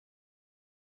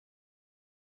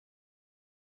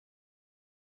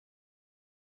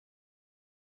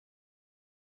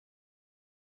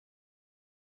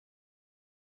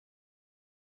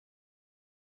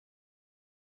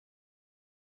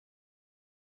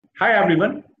Hi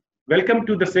everyone, welcome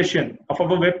to the session of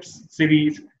our web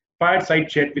series Fireside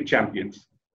Chat with Champions,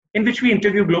 in which we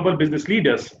interview global business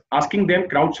leaders, asking them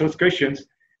crowdsourced questions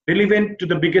relevant to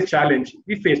the biggest challenge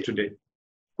we face today,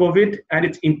 COVID and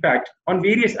its impact on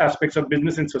various aspects of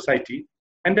business and society,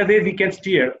 and the way we can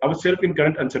steer ourselves in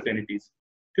current uncertainties.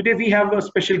 Today we have a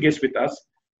special guest with us,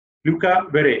 Luca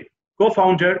Verre,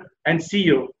 co-founder and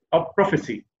CEO of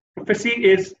Prophesee. Prophesee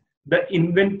is the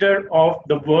inventor of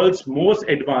the world's most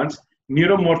advanced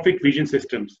neuromorphic vision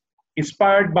systems.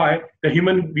 Inspired by the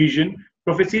human vision,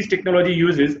 Prophesee's technology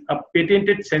uses a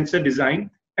patented sensor design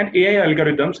and AI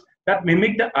algorithms that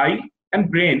mimic the eye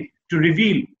and brain to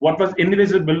reveal what was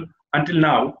invisible until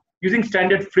now using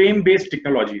standard frame-based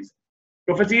technologies.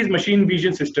 Prophesee's machine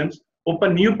vision systems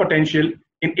open new potential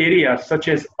in areas such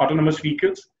as autonomous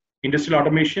vehicles, industrial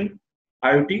automation,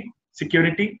 IoT,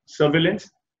 security, surveillance,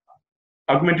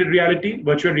 augmented reality,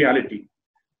 virtual reality.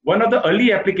 One of the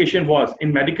early applications was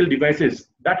in medical devices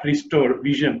that restore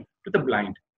vision to the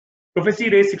blind. Prophesee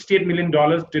raised $68 million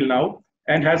till now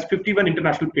and has 51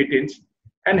 international patents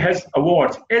and has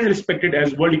awards as respected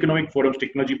as World Economic Forum's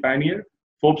Technology Pioneer,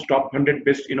 Forbes Top 100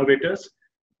 Best Innovators,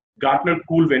 Gartner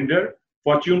Cool Vendor,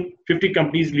 Fortune 50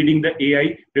 companies leading the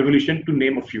AI revolution, to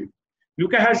name a few.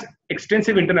 Luca has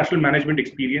extensive international management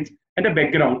experience and a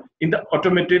background in the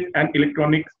automotive and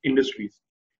electronics industries.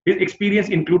 His experience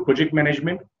include project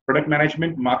management, product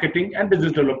management, marketing, and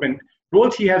business development.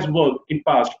 Roles he has worked in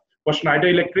past for Schneider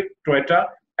Electric, Toyota,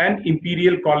 and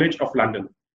Imperial College of London.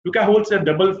 Luca holds a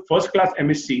double first-class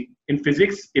MSc in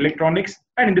physics, electronics,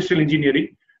 and industrial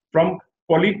engineering from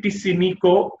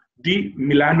Politecnico di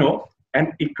Milano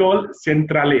and École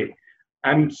Centrale.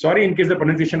 I'm sorry in case the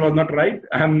pronunciation was not right.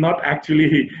 I'm not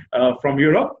actually from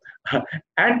Europe.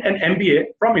 And an MBA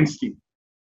from INSTI.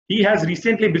 He has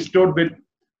recently bestowed with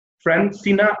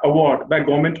Francina Award by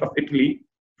Government of Italy,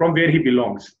 from where he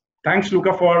belongs. Thanks,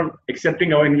 Luca, for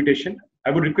accepting our invitation. I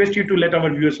would request you to let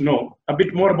our viewers know a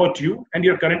bit more about you and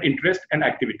your current interest and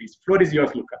activities. Floor is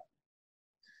yours, Luca.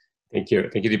 Thank you,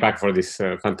 Deepak, for this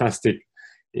fantastic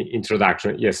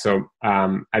introduction. Yes, so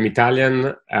I'm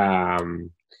Italian.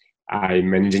 I'm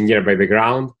an engineer by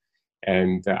background,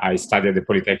 and I studied at the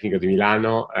Politecnico di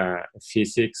Milano,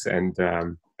 physics and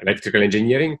electrical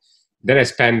engineering. Then I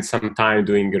spent some time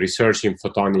doing research in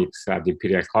photonics at the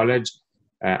Imperial College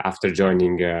after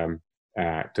joining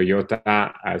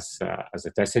Toyota as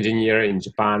a test engineer in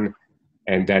Japan,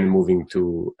 and then moving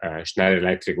to Schneider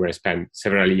Electric, where I spent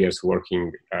several years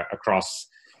working across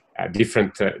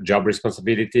different job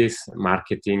responsibilities: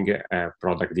 marketing,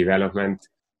 product development,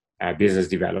 business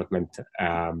development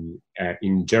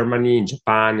in Germany, in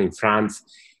Japan, in France.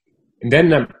 And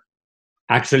then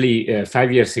actually 6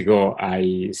 years ago,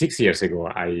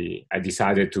 I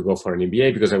decided to go for an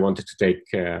MBA because I wanted to take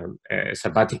a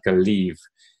sabbatical leave,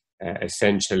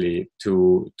 essentially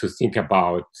to think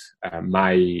about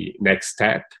my next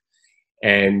step.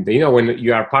 And you know, when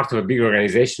you are part of a big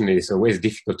organization, it's always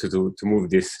difficult to do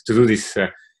this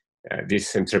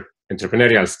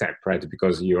entrepreneurial step, right?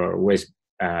 Because you are always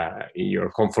in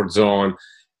your comfort zone.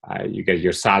 You get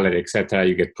your salary, etc.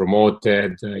 You get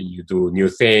promoted. You do new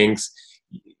things.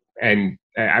 And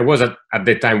I was at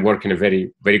that time working in a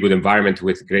very, very good environment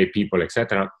with great people,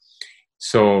 etc.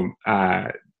 So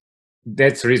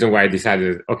that's the reason why I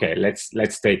decided, okay,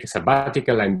 let's take a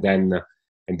sabbatical, and then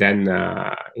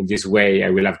in this way I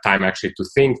will have time actually to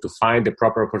think, to find the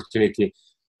proper opportunity,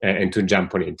 and to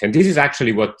jump on it. And this is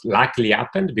actually what luckily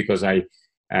happened, because I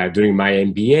during my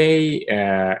MBA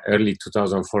early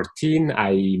 2014,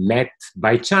 I met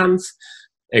by chance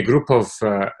a group of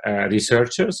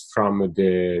researchers from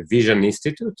the Vision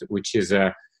Institute, which is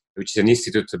an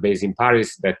institute based in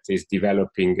Paris that is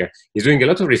doing a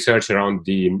lot of research around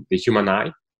the human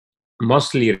eye,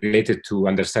 mostly related to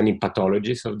understanding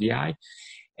pathologies of the eye.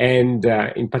 And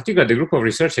in particular, the group of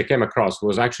research I came across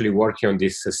was actually working on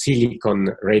this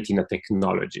silicon retina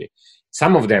technology.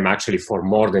 Some of them actually for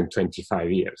more than 25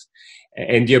 years.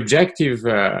 And the objective,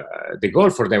 the goal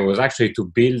for them was actually to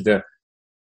build a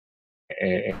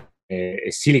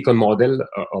silicon model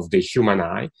of the human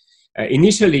eye.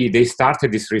 Initially, they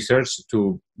started this research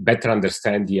to better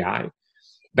understand the eye.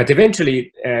 But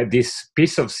eventually, this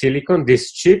piece of silicon,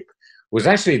 this chip, was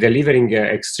actually delivering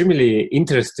extremely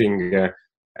interesting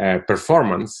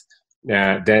performance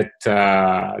that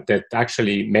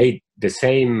actually made the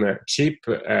same chip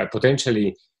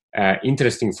potentially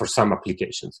interesting for some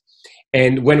applications.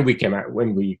 And when we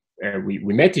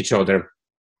met each other,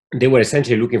 they were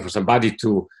essentially looking for somebody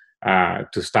to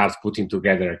start putting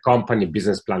together a company,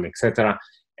 business plan, etc.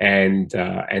 And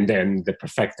then the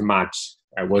perfect match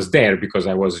was there because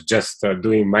I was just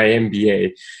doing my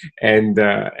MBA, and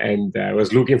I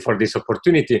was looking for this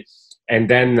opportunity. And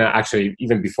then actually,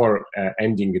 even before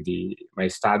ending my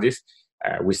studies,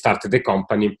 we started the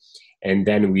company, and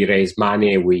then we raised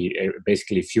money. We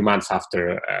basically a few months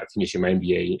after finishing my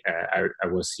MBA, I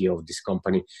was CEO of this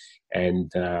company,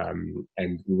 and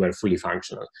we were fully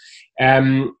functional.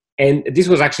 And this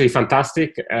was actually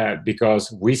fantastic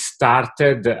because we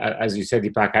started, as you said,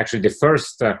 Deepak, actually the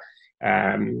first,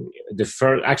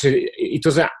 actually it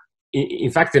was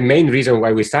in fact the main reason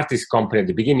why we started this company at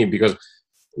the beginning, because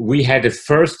we had the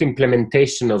first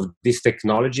implementation of this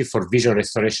technology for vision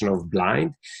restoration of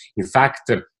blind. In fact,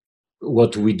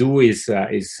 what we do is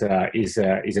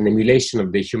an emulation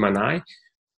of the human eye,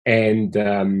 and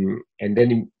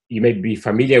then you may be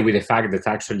familiar with the fact that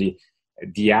actually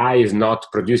the eye is not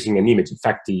producing an image. In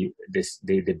fact, the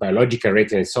biological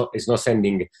retina is not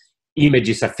sending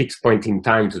images at fixed point in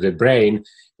time to the brain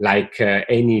like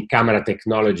any camera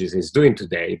technologies is doing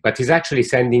today, but is actually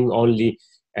sending only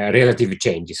relative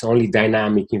changes, only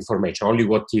dynamic information, only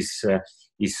what is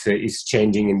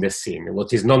changing in the scene,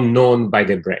 what is not known by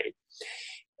the brain.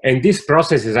 And this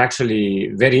process is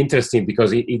actually very interesting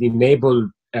because it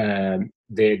enabled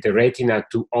the retina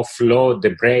to offload the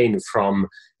brain from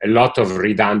a lot of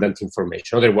redundant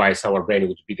information. Otherwise, our brain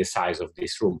would be the size of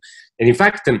this room. And in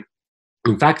fact,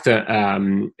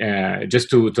 just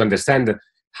to understand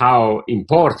how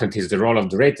important is the role of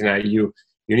the retina, you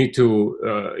need to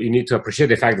appreciate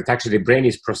the fact that actually the brain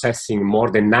is processing more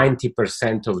than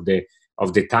 90% of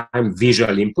the time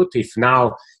visual input. If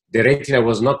now the retina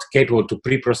was not capable to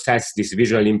pre-process this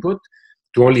visual input,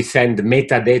 to only send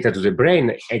metadata to the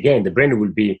brain, again, the brain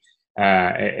will be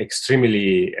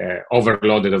extremely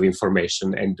overloaded of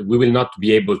information, and we will not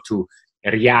be able to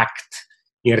react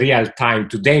in real time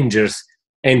to dangers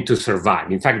and to survive.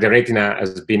 In fact, the retina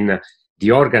has been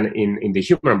the organ in the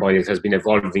human body that has been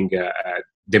evolving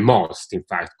the most, in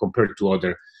fact, compared to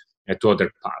other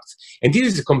parts. And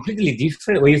this is completely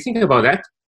different when you think about that.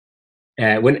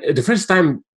 When the first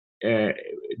time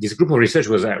this group of research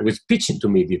was pitching to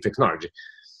me the technology,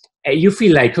 you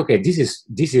feel like, okay, this is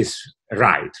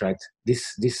right.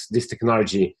 This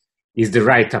technology is the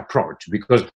right approach,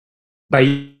 because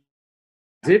by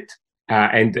it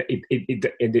and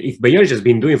if biology has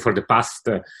been doing for the past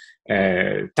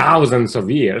thousands of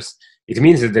years, it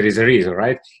means that there is a reason,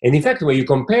 right? And in fact, when you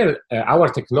compare our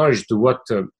technology to what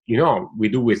we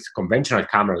do with conventional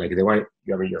camera, like the one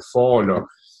you have on your phone, or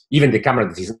even the camera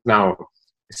that is now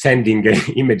sending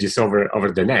images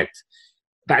over the net,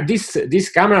 but this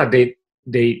camera,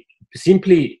 they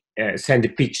simply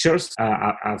send pictures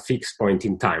at a fixed point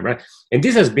in time, right? And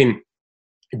this has been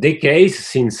the case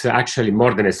since actually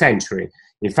more than a century.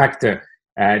 In fact,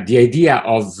 the idea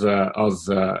of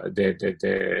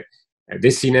the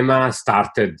cinema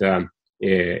started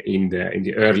in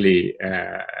the early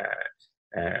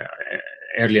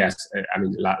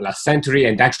last century,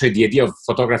 and actually the idea of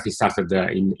photography started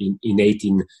in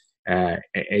 1850,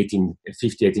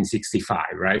 1865,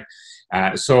 right?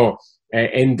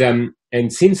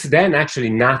 And since then, actually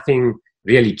nothing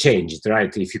really changed,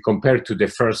 right? If you compare to the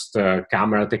first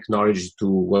camera technology to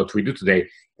what we do today,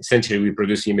 essentially we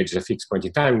produce images at a fixed point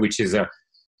in time, which is of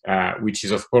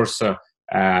course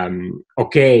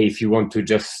okay if you want to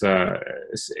just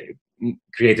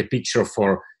create a picture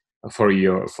for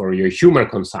your human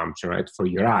consumption, right? For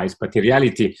your eyes, but in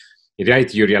reality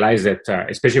you realize that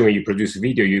especially when you produce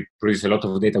video, you produce a lot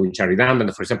of data which are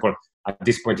redundant. For example, at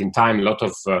this point in time, a lot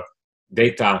of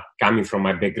data coming from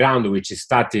my background, which is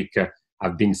static,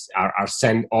 are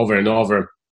sent over and over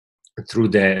through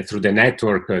the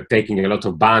network, taking a lot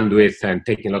of bandwidth and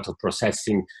taking a lot of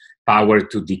processing power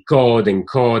to decode,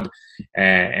 encode,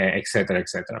 etc.,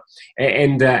 etc.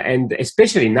 And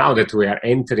especially now that we are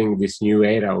entering this new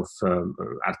era of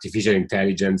artificial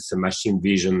intelligence, machine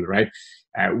vision, right?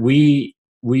 We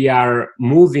are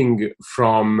moving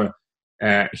from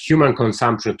human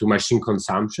consumption to machine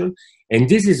consumption, and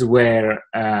this is where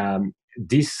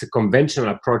these conventional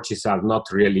approaches are not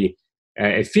really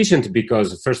efficient,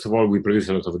 because first of all, we produce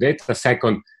a lot of data.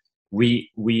 Second,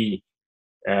 we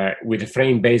with a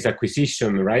frame-based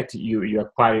acquisition, right? You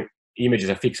acquire images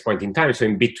at a fixed point in time, so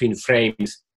in between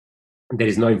frames there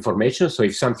is no information. So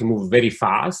if something moves very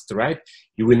fast, right,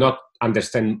 you will not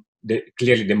understand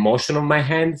clearly the motion of my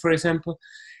hand, for example.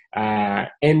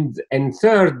 And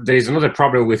third, there is another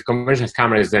problem with conventional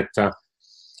cameras, that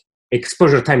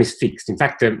exposure time is fixed. In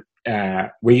fact,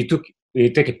 when you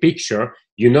take a picture,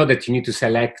 you know that you need to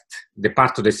select the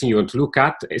part of the scene you want to look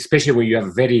at, especially when you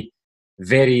have very,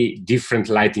 very different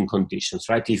lighting conditions,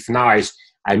 right? If now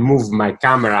I move my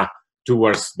camera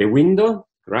towards the window,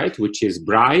 right, which is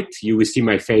bright, you will see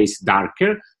my face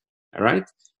darker, right?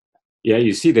 Yeah,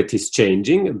 you see that it's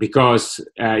changing because,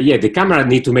 yeah, the camera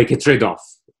need to make a trade-off.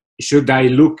 Should I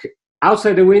look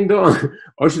outside the window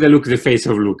or should I look at the face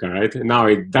of Luca, right? Now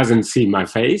it doesn't see my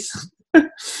face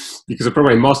because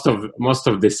probably most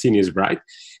of the scene is bright.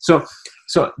 So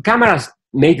cameras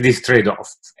make this trade-off,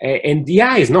 and the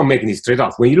eye is not making this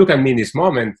trade-off. When you look at me in this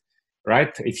moment,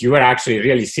 right, if you were actually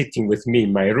really sitting with me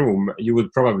in my room, you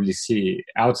would probably see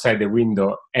outside the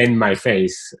window and my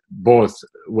face both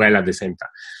well at the same time,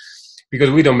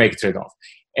 because we don't make trade-off.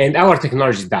 And our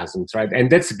technology doesn't, right? And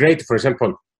that's great. For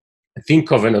example,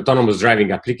 think of an autonomous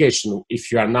driving application.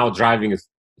 If you are now driving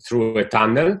through a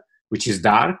tunnel, which is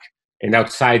dark, and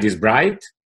outside is bright,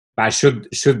 but should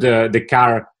the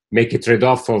car make a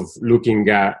trade-off of looking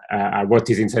at what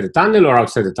is inside the tunnel or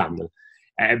outside the tunnel?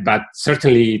 But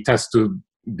certainly it has to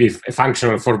be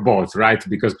functional for both, right?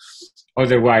 Because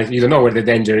otherwise you don't know where the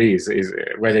danger is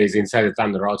whether it's inside the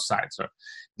tunnel or outside. So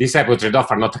these type of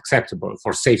trade-off are not acceptable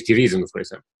for safety reasons, for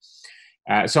example.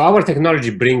 So our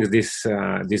technology brings this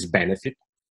benefit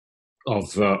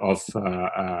of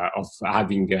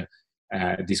having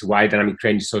this wide dynamic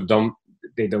range. So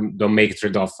they don't make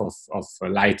trade-off of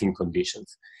lighting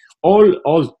conditions,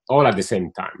 all at the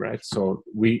same time, right? So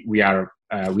we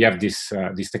have this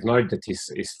technology that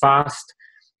is fast,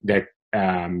 that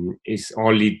is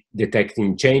only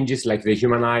detecting changes like the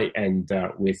human eye, and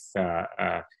with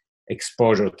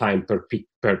exposure time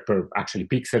per actually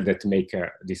pixel that make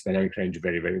this dynamic range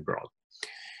very, very broad.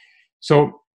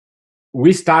 So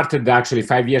we started actually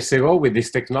 5 years ago with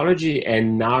this technology,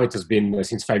 and now it has been,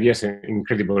 since 5 years, an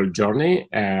incredible journey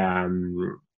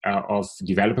of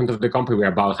development of the company. We're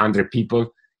about 100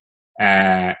 people,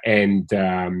 and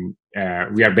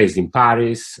we are based in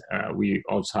Paris. We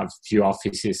also have a few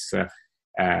offices,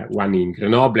 one in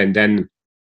Grenoble, and then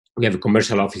we have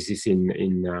commercial offices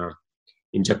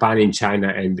in Japan, in China,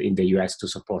 and in the US to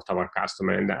support our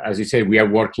customer. And as you said, we are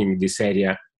working in this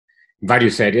area,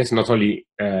 various areas, not only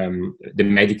the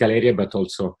medical area, but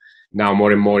also now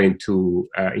more and more into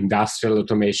industrial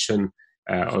automation,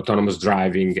 autonomous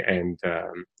driving,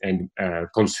 and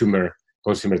consumer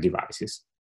devices.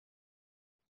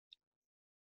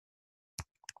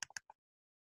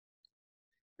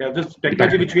 Yeah, this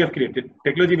technology which we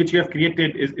have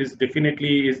created is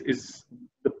definitely is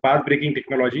the path-breaking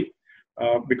technology.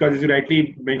 Because as you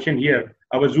rightly mentioned here,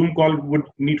 our Zoom call would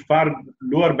need far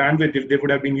lower bandwidth if they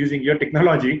would have been using your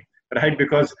technology, right?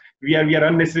 Because we are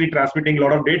unnecessarily transmitting a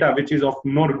lot of data, which is of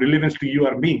no relevance to you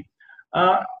or me.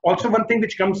 Also, one thing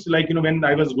which comes, like, when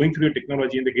I was going through your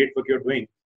technology and the great work you're doing,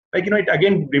 like, it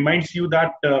again reminds you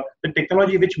that the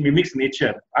technology which mimics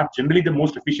nature are generally the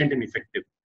most efficient and effective.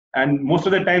 And most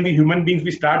of the time, we human beings,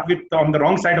 we start with on the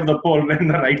wrong side of the pole than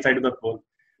the right side of the pole.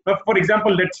 But for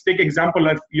example, let's take example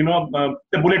of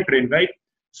the bullet train, right?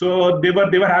 So they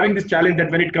were having this challenge that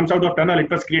when it comes out of tunnel,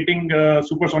 it was creating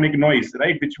supersonic noise,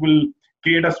 right, which will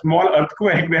create a small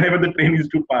earthquake whenever the train is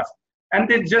to pass. And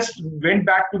they just went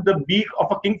back to the beak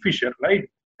of a kingfisher, right,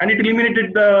 and it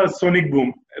eliminated the sonic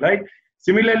boom, right?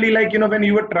 Similarly, like when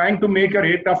you were trying to make a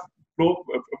rate of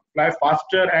fly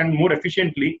faster and more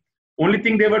efficiently, only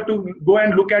thing they were to go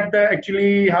and look at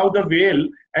actually how the whale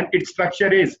and its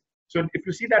structure is. So if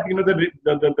you see that,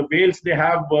 the whales, they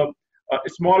have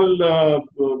small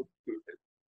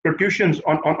protrusions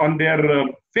on their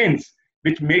fins,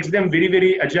 which makes them very,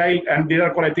 very agile, and they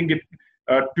are called, I think,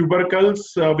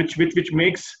 tubercles, which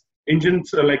makes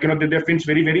engines their fins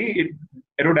very, very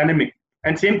aerodynamic.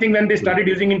 And same thing when they started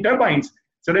using in turbines.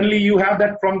 Suddenly you have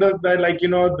that from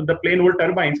the plain old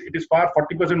turbines, it is far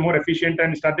 40% more efficient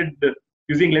and started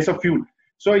using less of fuel.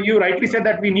 So you rightly said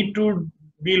that we need to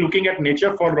be looking at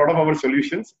nature for a lot of our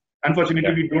solutions.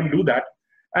 Unfortunately, we don't do that.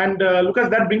 And Lucas,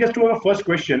 that brings us to our first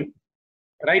question,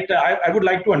 right? I would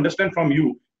like to understand from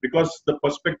you, because the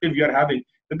perspective you are having,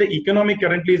 that the economy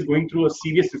currently is going through a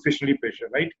serious recessionary pressure,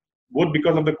 right? Both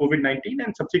because of the COVID-19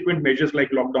 and subsequent measures like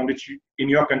lockdown, which in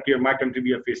your country or my country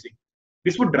we are facing.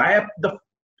 This would dry up the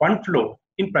fund flow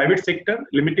in private sector,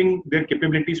 limiting their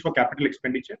capabilities for capital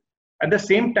expenditure. At the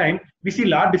same time, we see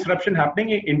large disruption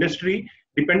happening in industry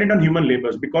dependent on human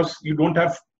labors, because you don't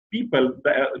have people,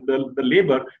 the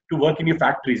labor to work in your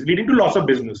factories, leading to loss of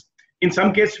business, in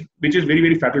some case, which is very,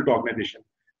 very fatal to organization.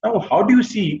 Now, how do you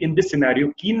see in this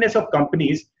scenario keenness of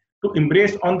companies to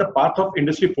embrace on the path of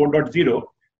Industry 4.0,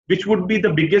 which would be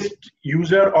the biggest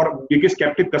user or biggest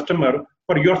captive customer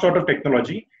for your sort of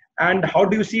technology? And how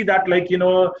do you see that,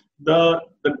 the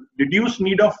reduced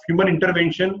need of human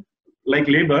intervention, like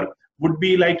labor, would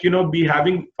be be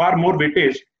having far more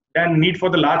weightage than need for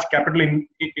the large capital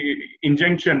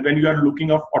injection when you are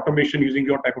looking of automation using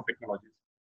your type of technologies.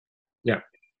 Yeah,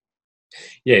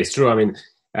 it's true. I mean,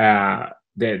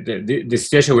 the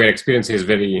situation we're experiencing is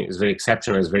very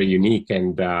exceptional, is very unique,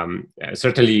 and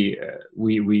certainly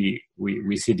we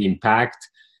see the impact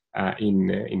in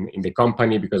the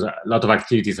company because a lot of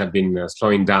activities have been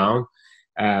slowing down.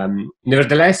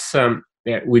 Nevertheless,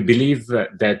 we believe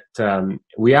that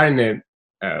we are in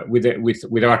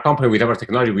with our company, with our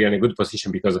technology, we are in a good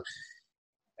position because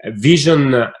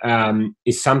vision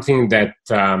is something that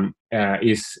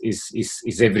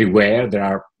is everywhere. There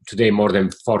are today more than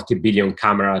 40 billion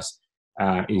cameras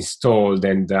installed,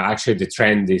 and actually the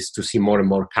trend is to see more and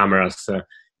more cameras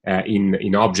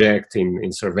in objects,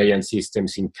 in surveillance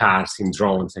systems, in cars, in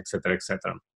drones, etc., etc.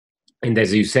 And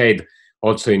as you said,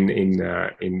 also in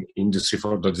Industry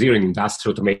 4.0, in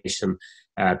industrial automation,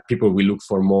 people will look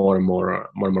for more and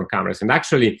more cameras. And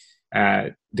actually,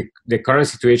 the current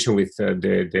situation with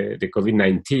the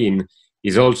COVID-19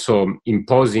 is also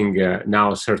imposing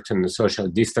now certain social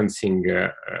distancing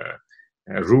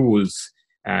rules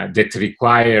that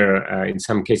require, in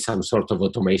some cases, some sort of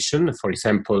automation. For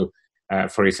example,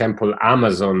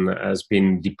 Amazon has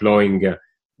been deploying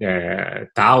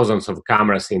thousands of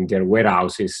cameras in their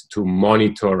warehouses to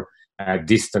monitor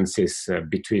distances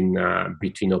between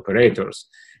operators,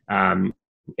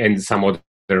 and some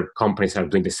other companies are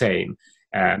doing the same.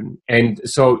 And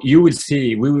so you will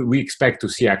see, we expect to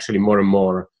see actually more and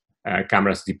more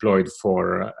cameras deployed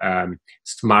for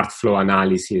smart flow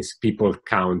analysis, people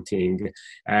counting.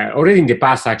 Already in the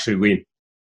past, actually,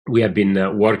 we have been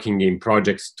working in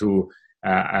projects to,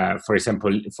 for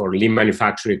example, for lean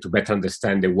manufacturing, to better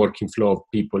understand the working flow of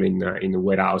people in the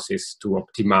warehouses, to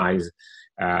optimize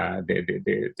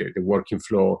the working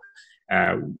flow.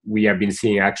 We have been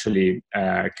seeing actually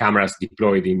cameras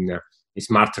deployed in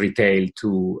smart retail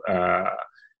to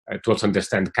also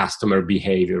understand customer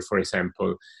behavior, for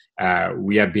example.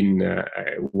 We have been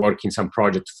working some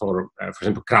projects for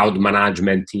example, crowd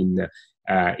management in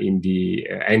the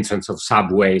entrance of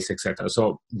subways, etc.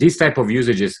 So these type of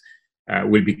usages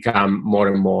will become more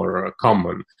and more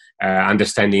common.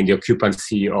 Understanding the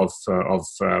occupancy of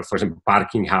for example,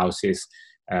 parking houses,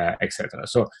 etc.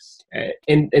 So,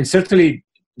 and certainly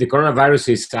the coronavirus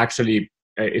is actually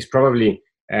is probably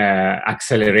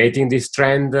accelerating this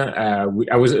trend.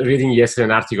 I was reading yesterday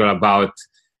an article about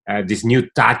this new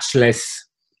touchless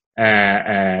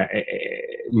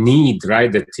need,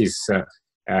 right? That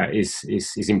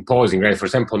is imposing, right? For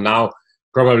example, now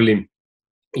probably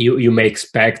you may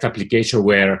expect application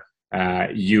where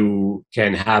you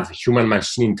can have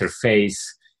human-machine interface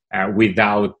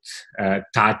without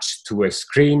touch to a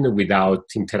screen, without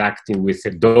interacting with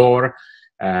a door,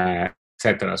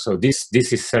 etc. So this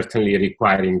is certainly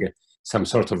requiring some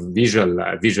sort of visual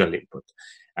input.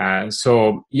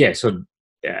 So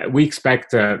we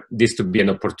expect this to be an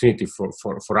opportunity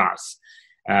for us.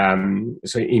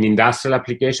 So in industrial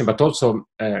application, but also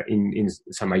in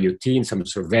some IoT, in some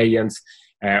surveillance,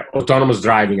 autonomous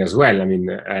driving as well. I mean,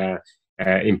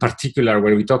 in particular,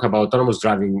 when we talk about autonomous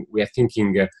driving, we are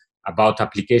thinking about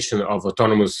application of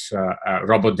autonomous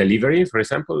robot delivery, for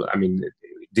example. I mean,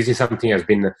 this is something that has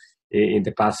been in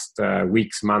the past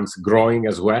weeks, months growing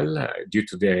as well due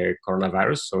to the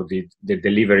coronavirus. So the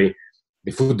delivery,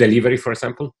 the food delivery, for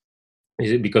example,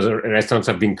 is it because restaurants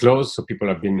have been closed, so people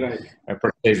have been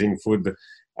purchasing food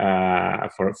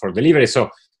for delivery. So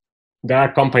there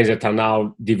are companies that are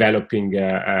now developing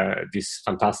these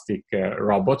fantastic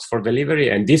robots for delivery,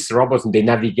 and these robots, they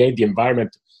navigate the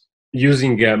environment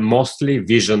using mostly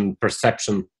vision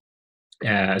perception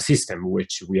system,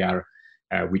 which we are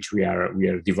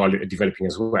developing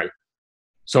as well.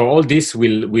 So all this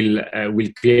will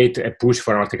create a push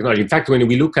for our technology. In fact, when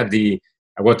we look at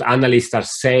what analysts are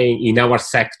saying in our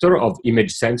sector of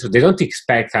image sensor, they don't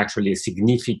expect actually a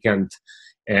significant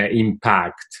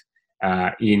impact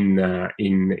in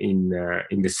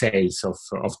the sales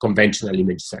of conventional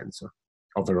image sensor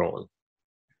overall.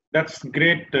 That's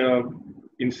great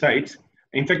insights.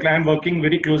 In fact, I am working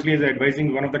very closely as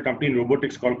advising one of the company in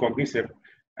robotics called Cognizant,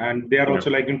 and they are also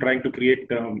like in trying to create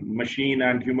machine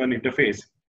and human interface.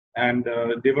 And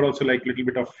they were also like a little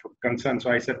bit of concern.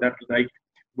 So I said that like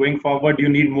going forward, you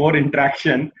need more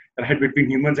interaction, right, between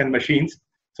humans and machines.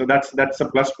 So that's a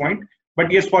plus point. But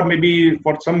yes, for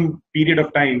some period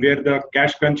of time where the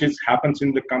cash crunches happens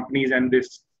in the companies and they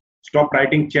stop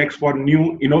writing checks for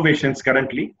new innovations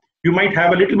currently, you might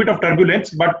have a little bit of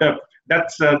turbulence, but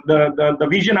that's the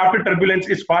vision after turbulence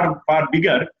is far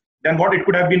bigger than what it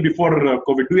could have been before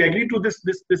COVID. Do you agree to this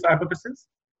hypothesis?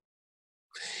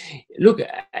 Look,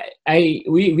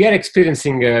 we are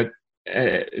experiencing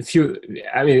few,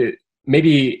 I mean,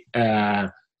 maybe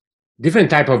different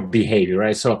type of behavior,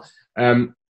 right? So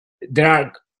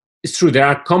it's true, there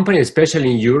are companies,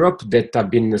 especially in Europe, that have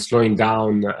been slowing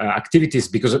down activities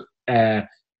because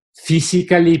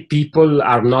physically people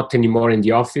are not anymore in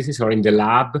the offices or in the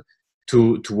lab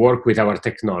to work with our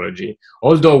technology.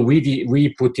 Although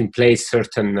we put in place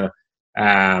certain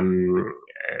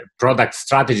product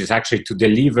strategies actually to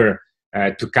deliver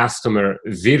to customer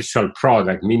virtual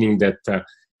product, meaning that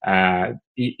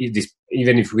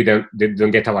even if they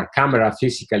don't get our camera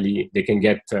physically, they can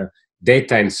get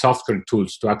data and software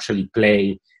tools to actually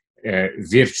play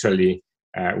virtually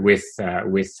with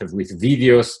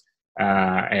videos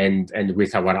and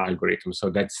with our algorithm. So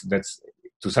that's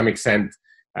to some extent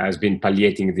has been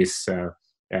palliating this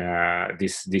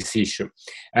this issue.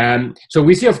 So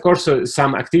we see, of course,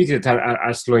 some activities that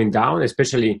are slowing down,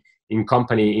 especially in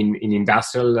company in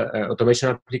industrial automation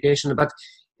application. But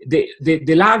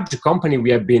the large company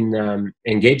we have been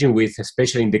engaging with,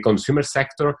 especially in the consumer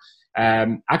sector,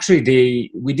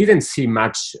 actually we didn't see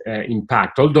much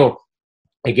impact. Although,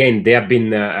 again, they have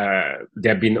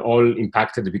been all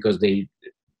impacted because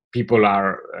people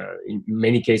are in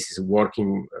many cases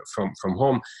working from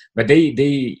home, but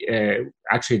they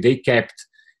kept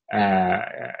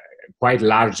quite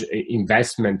large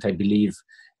investment, I believe,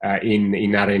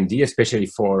 in R&D, especially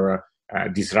for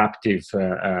disruptive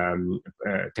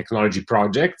technology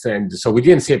projects, and so we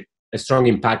didn't see a strong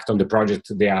impact on the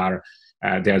project they are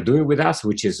doing with us,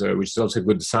 which is also a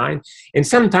good sign. And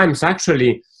sometimes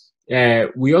actually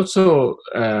we also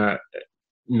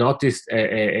noticed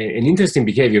an interesting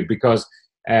behavior because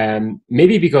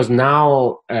maybe because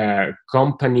now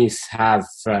companies have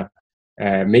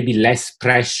maybe less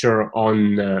pressure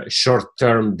on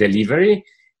short-term delivery.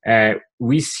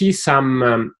 We see some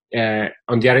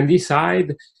on the R&D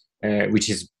side, which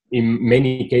is in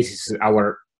many cases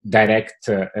our direct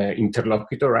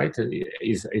interlocutor, right?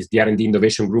 Is the R&D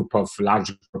innovation group of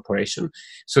large corporation.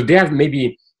 So they have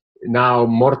maybe now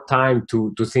more time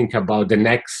to think about the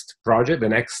next project, the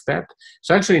next step.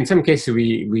 So actually, in some cases,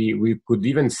 we could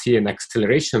even see an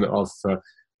acceleration of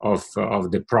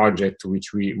the project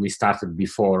which we started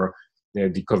before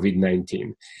the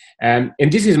COVID-19. And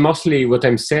this is mostly what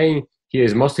I'm saying here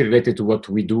is mostly related to what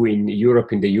we do in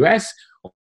Europe, in the US.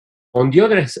 On the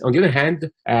other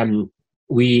hand,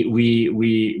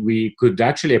 we could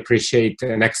actually appreciate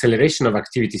an acceleration of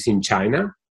activities in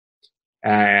China.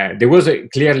 There was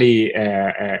clearly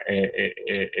a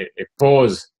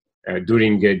pause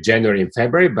during January and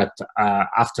February, but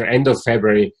after end of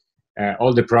February,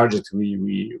 all the projects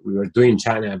we were doing in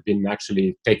China have been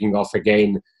actually taking off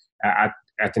again at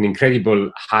an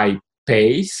incredible high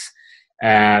pace,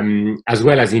 as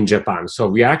well as in Japan. So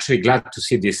we are actually glad to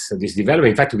see this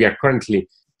development. In fact, we are currently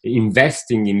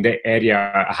investing in the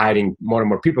area, hiring more and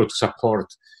more people to support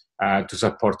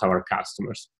our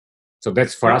customers. So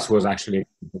that's for us was actually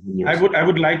news. I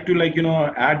would like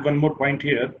to add one more point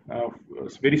here.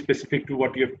 It's very specific to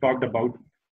what you have talked about.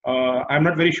 I'm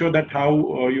not very sure that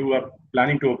how you are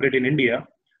planning to operate in India.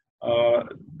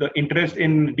 The interest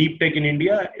in deep tech in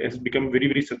India has become very,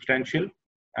 very substantial.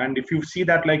 And if you see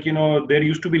that, there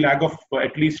used to be lag of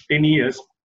at least 10 years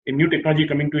in new technology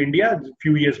coming to India a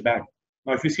few years back.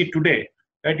 Now, if you see today,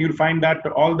 right, you'll find that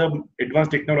all the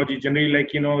advanced technology generally,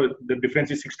 the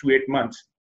difference is 6 to 8 months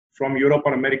from Europe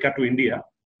or America to India,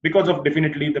 because of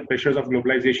definitely the pressures of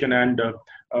globalization and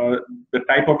the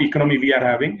type of economy we are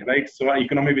having, right? So our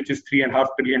economy, which is $3.5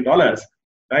 trillion,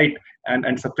 right?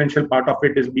 And substantial part of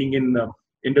it is being in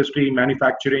industry,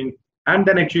 manufacturing, and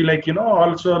then actually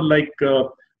also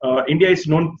India is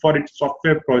known for its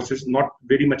software process, not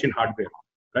very much in hardware,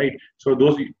 right? So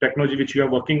those technology which you are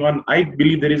working on, I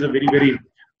believe there is a very, very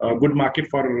good market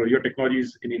for your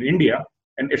technologies in India.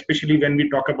 And especially when we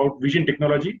talk about vision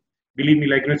technology, believe me,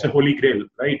 it's a holy grail,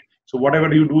 right? So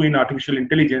whatever you do in artificial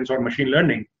intelligence or machine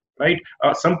learning, right?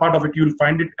 Some part of it, you'll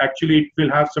find it actually, it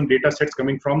will have some data sets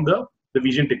coming from the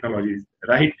vision technologies,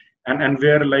 right? And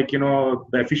where the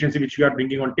efficiency which you are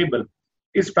bringing on table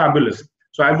is fabulous.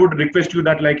 So I would request you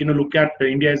that look at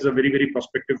India as a very, very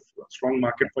prospective, strong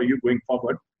market for you going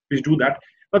forward. Please do that.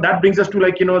 But that brings us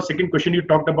to second question. You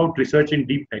talked about research in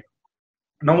deep tech.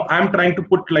 Now I'm trying to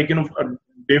put a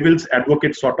devil's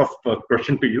advocate sort of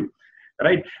question to you,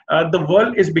 right? The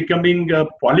world is becoming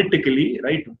politically,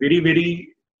 right, very,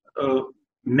 very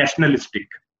nationalistic,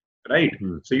 right?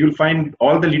 So you'll find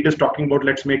all the leaders talking about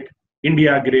let's make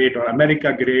India great or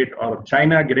America great or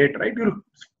China great, right? You'll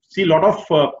see a lot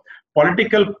of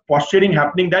political posturing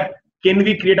happening that can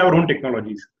we create our own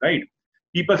technologies, right?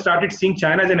 People started seeing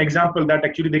China as an example that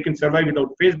actually they can survive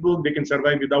without Facebook, they can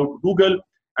survive without Google,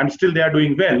 and still they are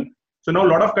doing well. So now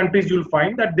a lot of countries you'll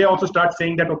find that they also start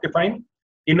saying that, okay, fine,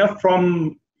 enough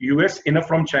from US, enough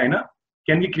from China.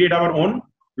 Can we create our own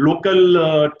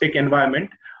local tech environment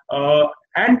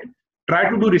and try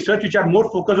to do research which are more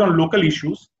focused on local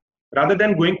issues rather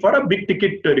than going for a big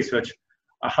ticket research?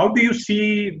 How do you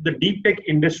see the deep tech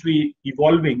industry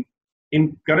evolving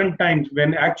in current times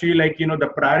when actually, like, the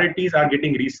priorities are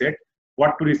getting reset,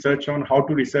 what to research on, how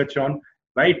to research on,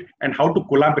 right? And how to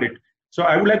collaborate. So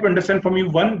I would like to understand from you,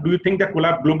 one, do you think that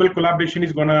global collaboration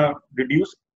is going to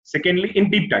reduce? Secondly, in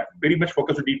deep tech, very much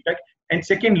focus on deep tech. And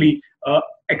secondly,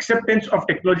 acceptance of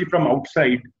technology from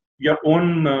outside your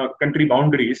own country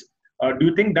boundaries. Do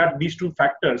you think that these two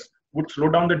factors would slow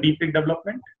down the deep tech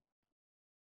development?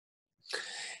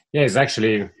 Yes,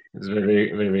 actually, it's a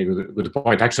very, very, very good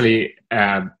point. Actually,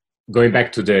 going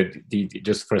back to the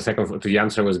just for a second to the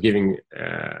answer I was giving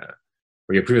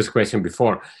for your previous question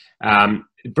before,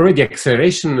 probably the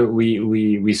acceleration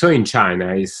we saw in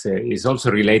China is also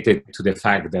related to the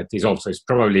fact that is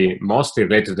probably mostly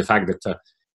related to the fact that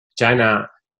China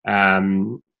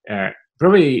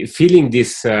probably feeling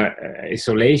this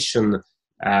isolation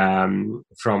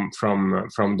from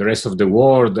the rest of the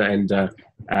world, and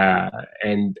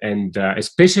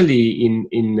especially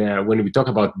in when we talk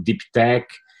about deep tech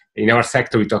in our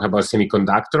sector, we talk about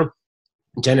semiconductor.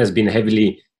 China has been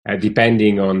heavily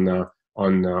depending on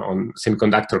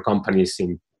semiconductor companies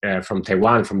from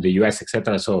Taiwan, from the US,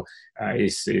 etc. So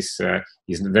is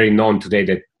very known today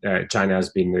that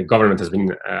the government has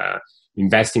been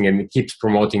investing and keeps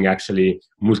promoting actually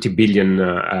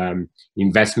multi-billion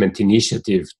investment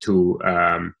initiative to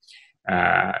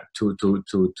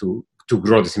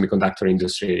grow the semiconductor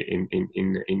industry in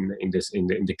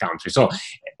the country. So,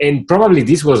 and probably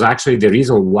this was actually the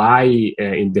reason why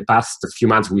in the past few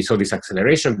months we saw this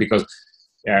acceleration, because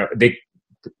the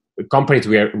companies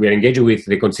we are engaging with,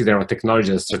 they consider our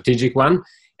technology a strategic one,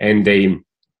 and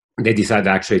they decide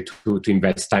actually to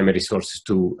invest time and resources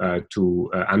to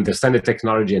understand the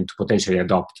technology and to potentially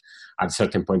adopt at a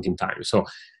certain point in time. So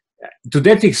to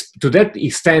that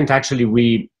extent, actually,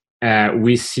 we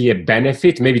see a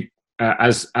benefit. Maybe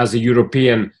as a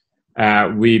European,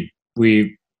 we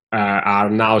are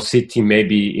now sitting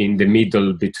maybe in the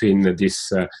middle between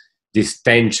this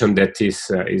tension that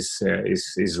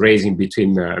is raising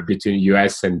between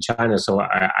US and China. So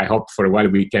I hope for a while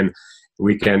we can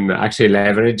actually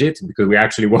leverage it, because we're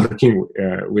actually working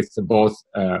with both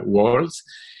worlds.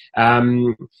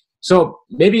 So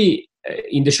maybe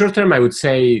in the short term, I would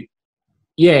say,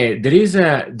 yeah, there is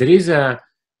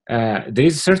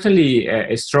certainly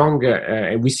a strong.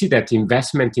 We see that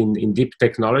investment in deep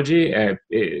technology.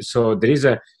 So there is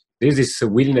this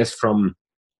willingness from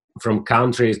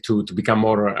countries to become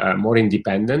more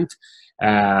independent,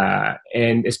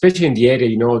 and especially in the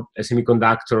area,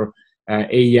 semiconductor.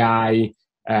 AI,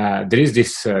 there is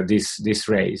this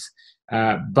race,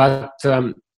 but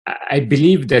I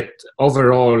believe that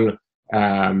overall,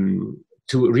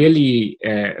 to really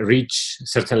reach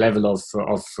certain level of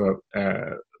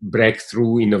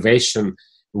breakthrough innovation,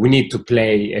 we need to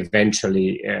play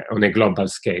eventually on a global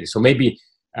scale. So maybe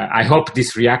I hope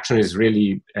this reaction is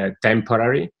really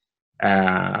temporary,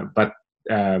 but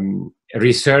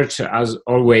research has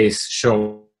always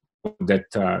shown that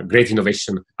great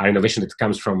innovation that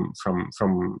comes from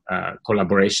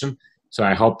collaboration. So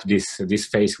I hope this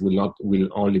phase will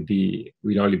only be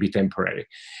temporary.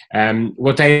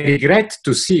 What I regret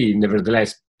to see,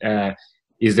 nevertheless,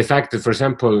 is the fact that, for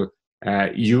example,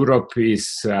 Europe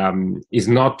is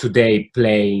not today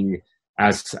playing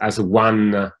as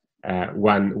one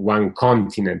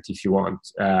continent, if you want,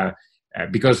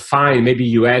 because fine, maybe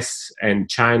US and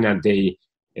China they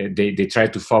try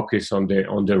to focus on their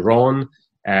own,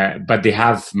 but they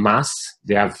have mass.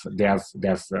 They have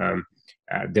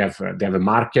a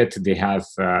market. They have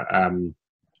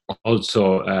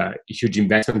also huge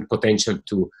investment potential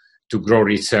to grow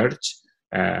research.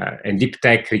 And deep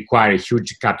tech require a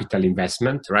huge capital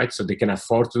investment, right? So they can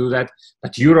afford to do that.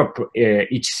 But Europe,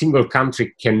 each single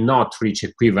country cannot reach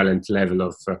equivalent level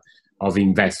of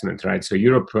investment, right? So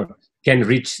Europe can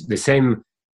reach the same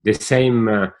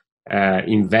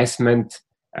investment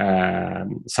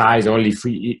size only if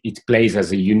it plays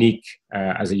as a unique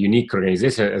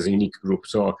organization, as a unique group.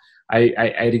 So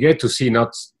I regret to see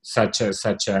not such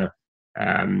a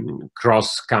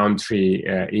cross-country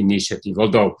initiative.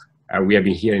 Although we have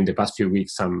been hearing in the past few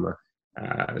weeks some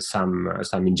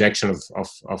injection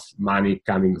of money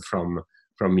coming from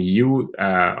EU.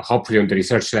 Hopefully, on the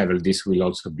research level, this will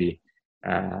also be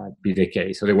the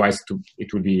case. Otherwise,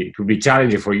 it will be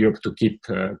challenging for Europe to keep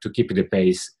the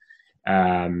pace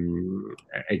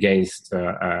against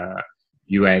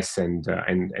US and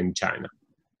China.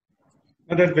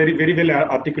 No, that's very, very well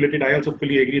articulated. I also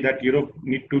fully agree that Europe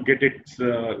need to get its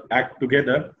act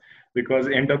together, because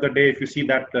end of the day, if you see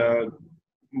that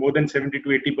more than 70 to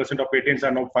 80% of patents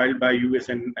are now filed by US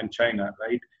and China,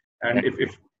 right? And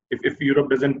if Europe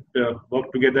doesn't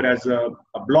work together as a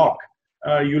bloc,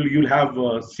 you'll have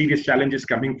serious challenges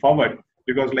coming forward,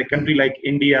 because like country like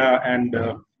India and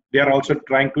they are also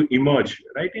trying to emerge,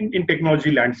 right, in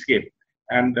technology landscape.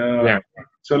 And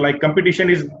so like competition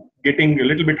is getting a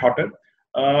little bit hotter.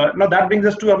 Now that brings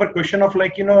us to our question of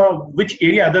like, which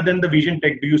area other than the vision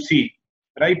tech do you see,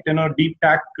 right? Deep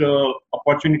tech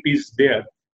opportunities there.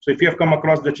 So if you have come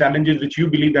across the challenges which you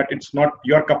believe that it's not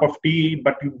your cup of tea,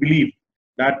 but you believe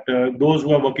that those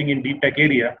who are working in deep tech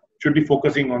area should be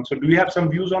focusing on. So do you have some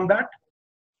views on that?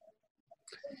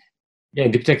 Yeah,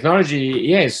 deep technology,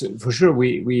 yes, for sure.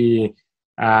 We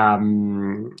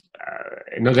another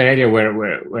area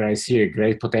where I see a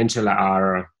great potential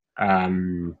are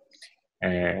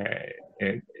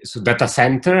so data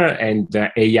center and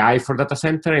AI for data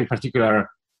center, in particular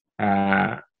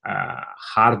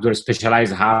hardware,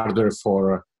 specialized hardware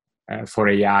for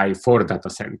AI for data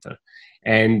center,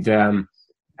 and the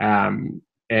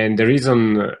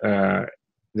reason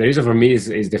for me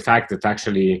is the fact that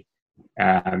actually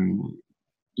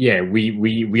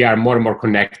we are more and more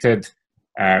connected.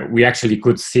 We actually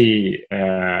could see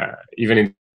even in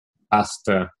the past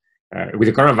with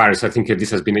the coronavirus, I think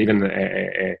this has been even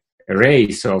a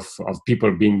race of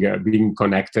people being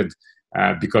connected,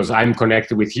 because I'm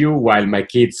connected with you while my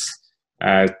kids,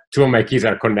 two of my kids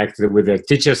are connected with their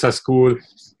teachers at school,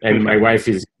 and my wife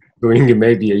is doing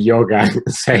maybe a yoga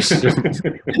session.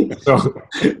 so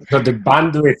the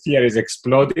bandwidth here is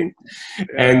exploding,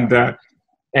 and a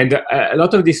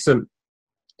lot of this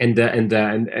and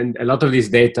a lot of this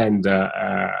data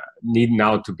need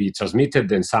now to be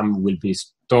transmitted, and some will be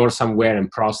stored somewhere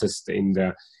and processed in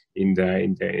the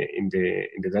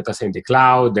data center, in the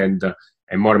cloud, and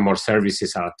more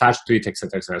services are attached to it,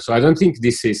 etc., etc. So I don't think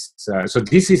this is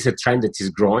this is a trend that is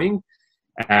growing.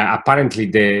 Apparently,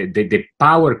 the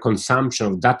power consumption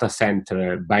of data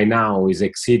center by now is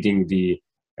exceeding the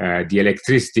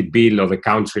electricity bill of a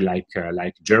country like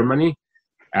Germany,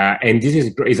 and this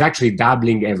is actually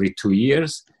doubling every 2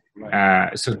 years.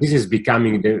 So this is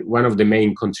becoming one of the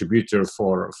main contributors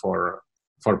for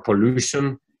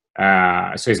pollution.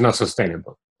 So it's not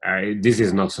sustainable. This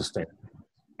is not sustainable.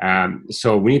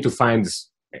 So we need to find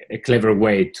a clever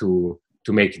way to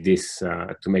make this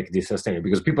sustainable,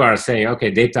 because people are saying,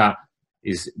 okay, data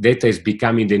is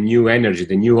becoming the new energy,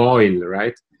 the new oil,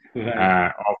 right?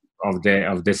 Of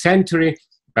the century.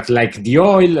 But like the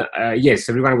oil, yes,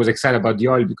 everyone was excited about the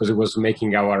oil because it was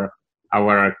making our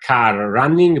car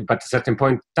running. But at a certain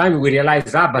point in time, we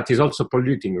realized but it's also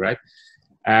polluting, right?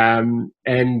 And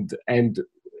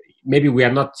maybe we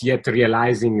are not yet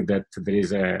realizing that there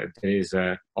is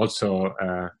also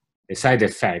a side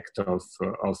effect of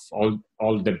all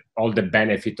the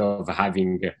benefit of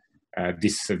having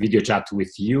this video chat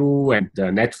with you and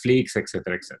Netflix,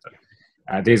 etc., etc.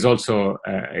 There's also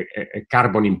a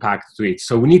carbon impact to it.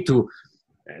 So we need to.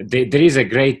 There is a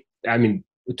great. I mean,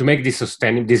 to make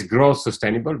this growth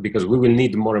sustainable, because we will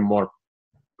need more and more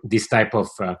this type of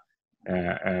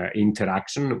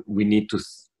interaction. We need to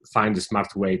find a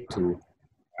smart way to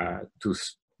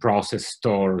process,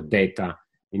 store data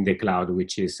in the cloud,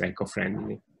 which is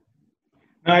eco-friendly.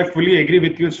 I fully agree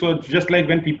with you. So just like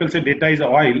when people say data is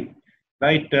oil,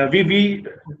 right? We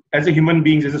as a human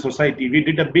beings, as a society, we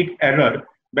did a big error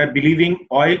by believing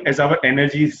oil as our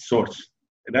energy source,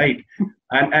 right?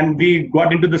 And we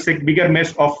got into the bigger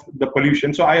mess of the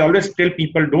pollution. So I always tell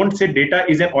people, don't say data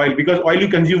is an oil, because oil you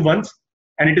consume once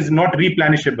and it is not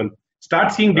replenishable.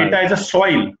 Start seeing data as a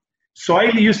soil.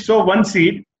 Soil, you sow one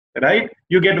seed, right?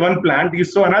 You get one plant. You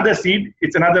sow another seed,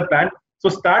 it's another plant. So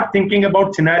start thinking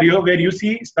about scenario where you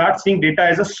start seeing data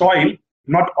as a soil,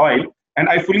 not oil. And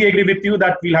I fully agree with you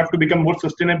that we'll have to become more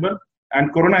sustainable.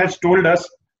 And Corona has told us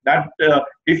that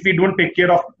if we don't take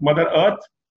care of Mother Earth,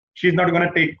 she's not going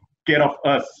to take care of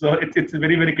us. So it's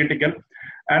very, very critical.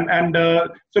 And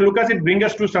so Lucas, it brings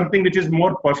us to something which is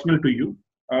more personal to you.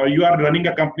 You are running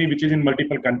a company which is in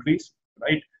multiple countries,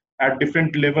 right? At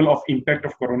different level of impact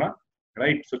of Corona,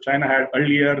 right? So China had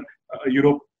earlier,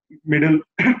 Europe, Middle.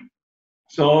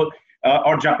 So,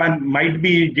 or Japan might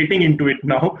be getting into it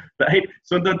now, right?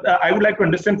 So I would like to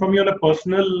understand from you on a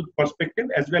personal perspective,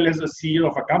 as well as a CEO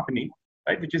of a company,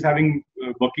 right, which is having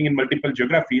working in multiple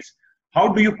geographies. How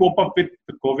do you cope up with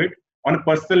the COVID on a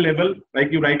personal level?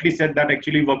 Like you rightly said, that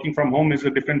actually working from home is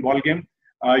a different ballgame.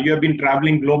 You have been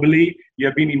traveling globally. You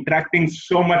have been interacting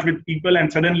so much with people,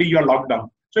 and suddenly you are locked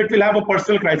down. So it will have a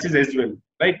personal crisis as well,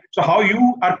 right? So how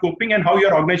you are coping and how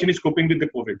your organization is coping with the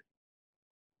COVID?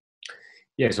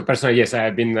 Yeah, so personally, yes, I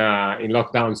have been in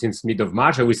lockdown since mid of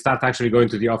March. I will start actually going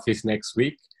to the office next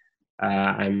week.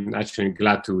 I'm actually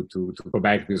glad to go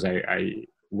back because I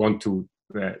want to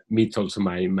meet also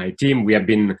my team. We have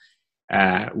been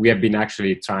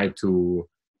actually trying to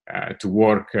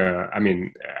work. I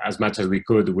mean, as much as we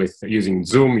could with using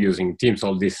Zoom, using Teams,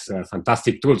 all these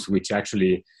fantastic tools, which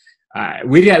actually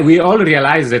we all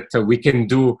realize that we can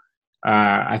do.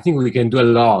 I think we can do a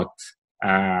lot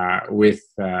with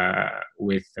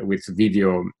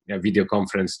video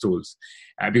conference tools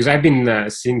because I've been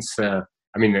since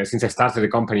I started the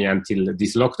company until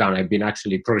this lockdown, I've been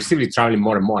actually progressively traveling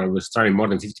more and more. I was traveling more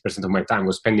than 50% of my time. I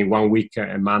was spending 1 week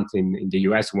a month in the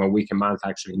US, 1 week a month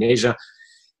actually in Asia,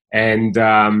 and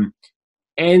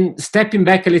stepping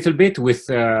back a little bit with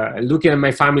looking at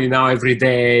my family now every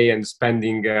day and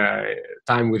spending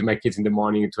time with my kids in the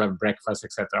morning to have breakfast,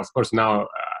 etc. Of course, now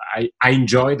I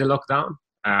enjoy the lockdown.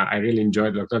 I really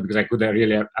enjoyed the lockdown because I could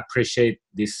really appreciate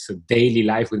this daily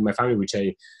life with my family, which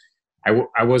I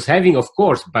was having, of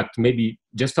course, but maybe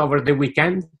just over the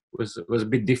weekend was a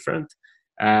bit different.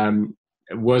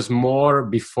 Was more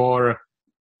before.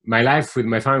 My life with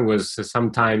my family was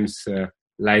sometimes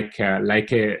like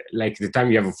the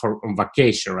time you have on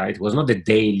vacation, right? It was not a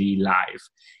daily life.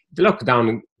 The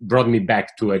lockdown brought me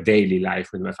back to a daily life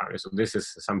with my family. So this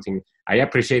is something I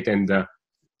appreciate, and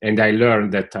I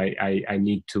learned that I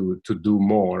need to do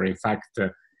more. In fact,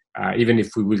 even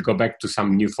if we will go back to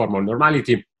some new form of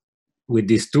normality, with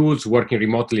these tools, working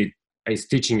remotely is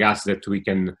teaching us that we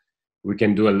can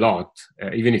do a lot,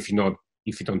 even if you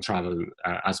don't travel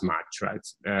as much,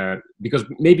 right? Because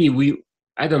maybe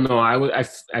I don't know.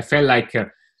 I felt like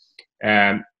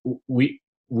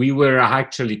we were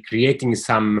actually creating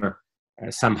some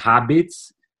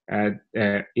habits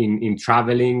in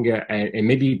traveling, and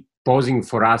maybe posing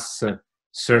for us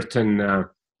certain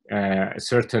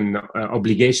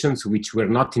obligations which were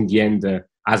not in the end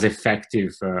as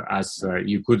effective as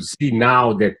you could see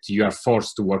now that you are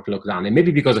forced to work lockdown. And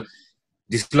maybe because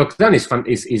this lockdown is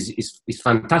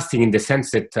fantastic in the sense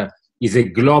that is a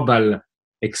global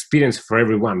experience for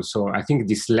everyone. So I think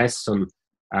this lesson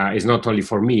is not only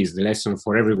for me; it's the lesson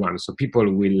for everyone. So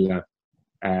people will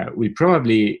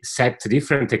probably set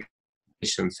different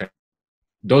expectations.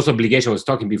 Those obligations I was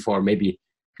talking before, maybe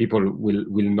people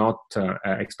will not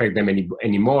expect them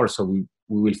anymore. So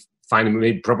we will find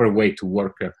a proper way to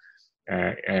work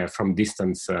from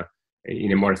distance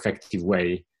in a more effective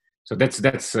way. So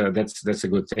that's a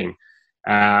good thing.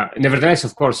 Nevertheless,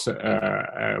 of course,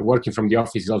 working from the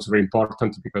office is also very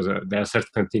important because there are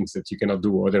certain things that you cannot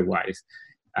do otherwise.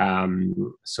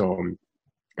 So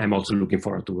I'm also looking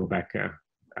forward to go back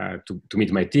to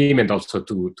meet my team and also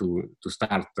to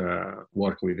start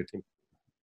working with the team.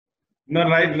 No,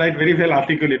 right, very well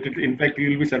articulated. In fact,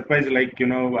 you will be surprised.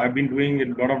 I've been doing a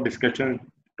lot of discussion,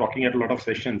 talking at a lot of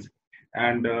sessions,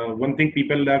 and one thing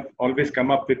people have always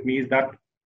come up with me is that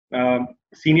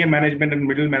senior management and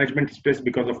middle management stress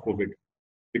because of COVID,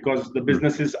 because the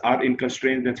businesses are in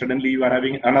constraints, and suddenly you are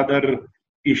having another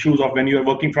issues of when you are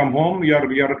working from home,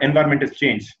 your environment has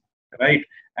changed, right?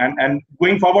 And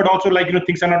going forward also,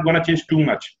 things are not going to change too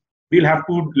much. We'll have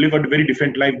to live a very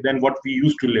different life than what we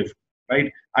used to live. Right,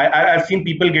 I've seen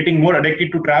people getting more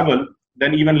addicted to travel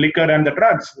than even liquor and the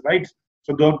drugs, right?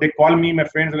 So they call me, my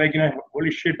friends,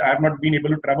 holy shit, I have not been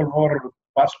able to travel for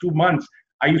past 2 months.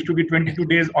 I used to be 22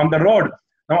 days on the road.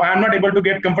 Now I'm not able to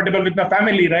get comfortable with my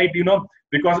family, right?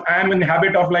 Because I'm in the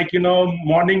habit of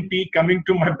morning tea, coming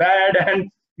to my bed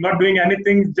and not doing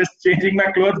anything, just changing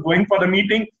my clothes, going for the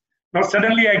meeting. Now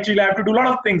suddenly, actually, I have to do a lot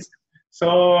of things.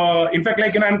 So in fact,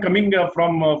 I'm coming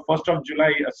from 1st of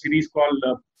July, a series called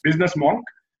Business Monk.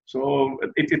 So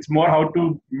it's more how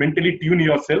to mentally tune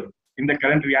yourself in the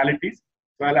current realities.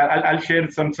 So I'll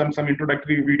share some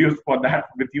introductory videos for that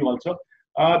with you also.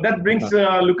 That brings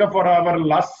Luca for our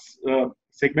last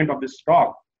segment of this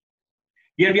talk.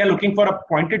 Here we are looking for a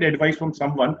pointed advice from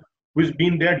someone who's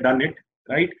been there, done it,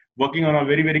 right? Working on a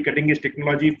very, very cutting edge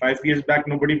technology. 5 years back,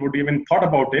 nobody would even thought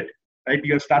about it, right?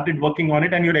 You have started working on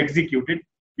it and you're executed.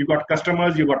 You got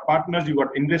customers, you got partners, you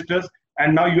got investors,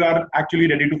 and now you are actually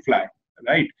ready to fly,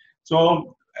 right?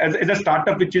 So as a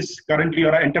startup which is currently,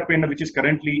 or an entrepreneur which is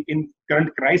currently in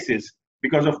current crisis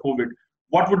because of COVID,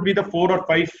 what would be the 4 or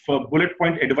 5 bullet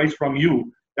point advice from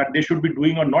you that they should be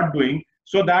doing or not doing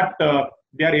so that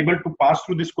they are able to pass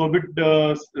through this COVID,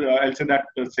 I'll say that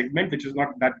segment, which is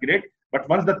not that great, but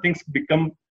once the things become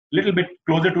a little bit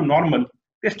closer to normal,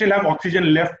 they still have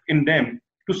oxygen left in them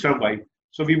to survive.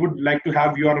 So we would like to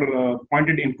have your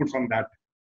pointed inputs on that.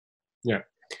 Yeah.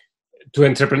 To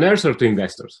entrepreneurs or to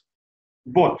investors?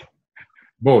 Both.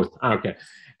 Both. Okay.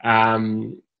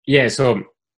 Yeah. So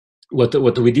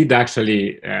what we did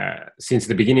actually since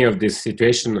the beginning of this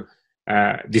situation,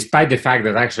 despite the fact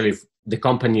that actually the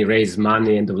company raised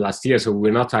money end of last year, so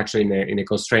we're not actually in a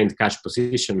constrained cash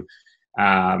position.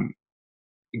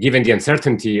 Given the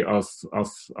uncertainty of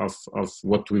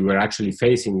what we were actually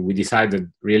facing, we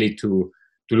decided really to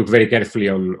look very carefully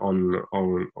on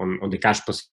the cash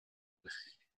position.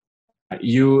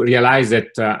 You realize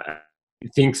that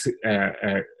things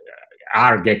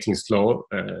are getting slower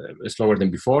than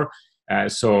before.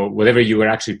 So whatever you were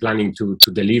actually planning to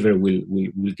deliver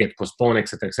will get postponed,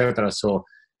 etc., etc. So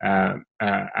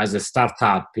as a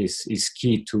startup, is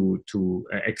key to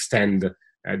extend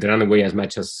the runway as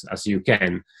much as you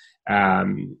can,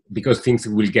 because things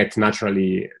will get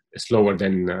naturally slower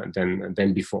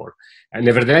than before. And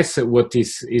nevertheless, what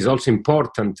is also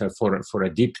important for a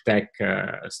deep tech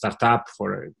startup,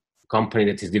 for a company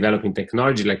that is developing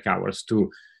technology like ours,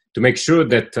 to make sure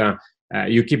that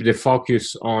you keep the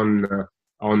focus on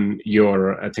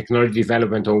your technology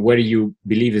development, on where you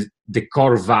believe is the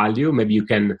core value. Maybe you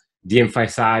can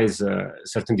de-emphasize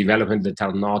certain development that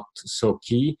are not so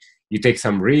key. You take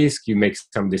some risk, you make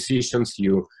some decisions,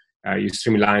 you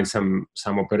streamline some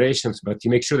operations, but you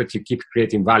make sure that you keep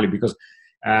creating value, because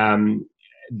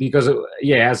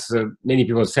yeah, as many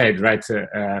people said, right,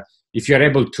 if you're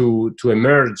able to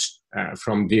emerge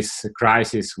from this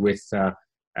crisis with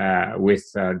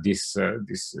this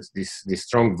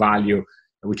strong value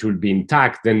which will be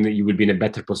intact, then you will be in a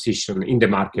better position in the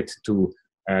market to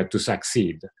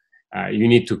succeed. You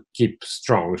need to keep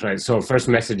strong, right? So first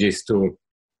message is to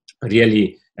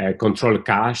really control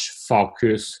cash,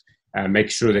 focus, make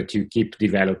sure that you keep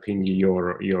developing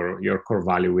your core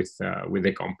value with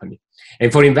the company.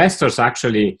 And for investors,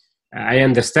 actually, I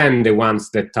understand the ones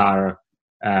that are,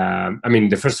 I mean,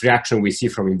 the first reaction we see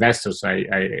from investors, I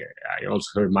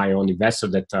also heard my own investor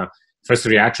that first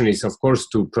reaction is, of course,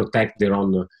 to protect their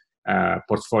own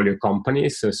portfolio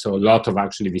companies. So a lot of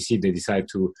actually VC, they decide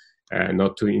to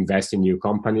not to invest in new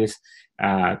companies.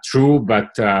 True,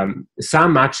 but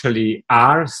some actually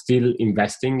are still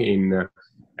investing in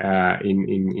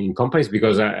companies,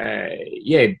 because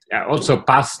yeah, also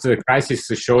past crises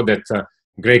show that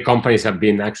great companies have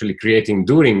been actually creating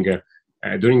during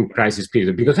crisis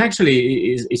period, because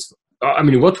actually it's I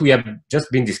mean, what we have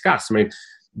just been discussed. I mean,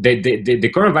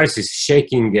 the coronavirus is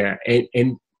shaking,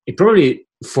 and it probably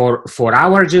for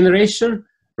our generation,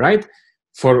 right?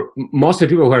 For most of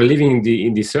the people who are living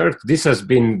in this earth, this has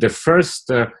been the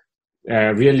first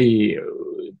really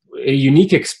a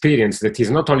unique experience that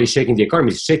is not only shaking the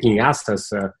economy, it's shaking us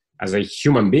as a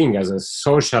human being, as a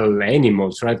social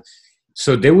animals, right?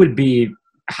 So there will be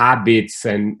habits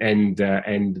and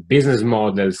business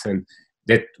models and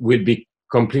that will be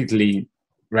completely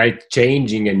right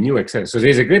changing and new, etc. So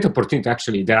there's a great opportunity.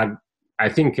 Actually, there are, I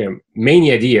think,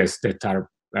 many ideas that are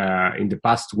in the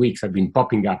past weeks have been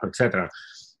popping up, etc.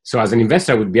 So as an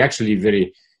investor, I would be actually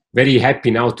very, very happy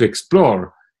now to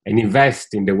explore and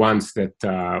invest in the ones that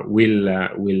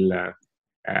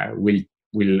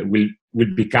will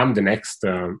become the next,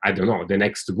 I don't know, the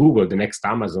next Google, the next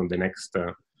Amazon, the next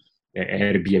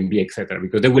Airbnb, etc.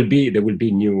 Because there will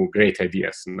be new great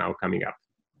ideas now coming up.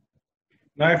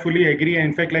 No, I fully agree. And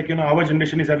in fact, like, our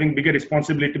generation is having bigger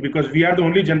responsibility, because we are the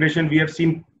only generation we have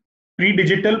seen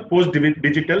pre-digital,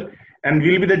 post-digital, and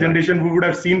we'll be the generation who would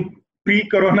have seen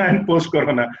pre-corona and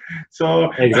post-corona.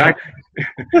 So exactly.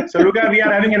 So Luca, we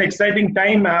are having an exciting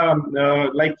time.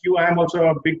 Like you, I am also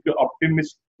a big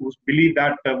optimist who believe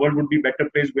that the world would be a better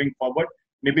place going forward.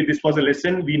 Maybe this was a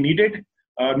lesson we needed.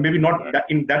 Maybe not that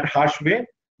in that harsh way,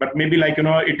 but maybe like,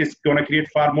 it is going to create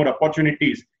far more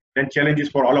opportunities than challenges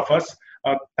for all of us.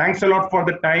 Thanks a lot for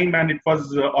the time, and it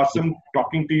was awesome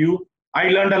talking to you. I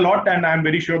learned a lot, and I'm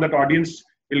very sure that audience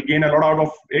will gain a lot out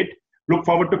of it. Look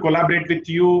forward to collaborate with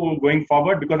you going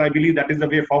forward, because I believe that is the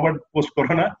way forward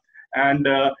post-corona. And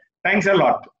thanks a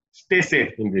lot. Stay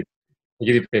safe. Indeed.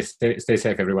 Stay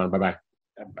safe, everyone. Bye-bye.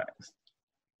 Bye.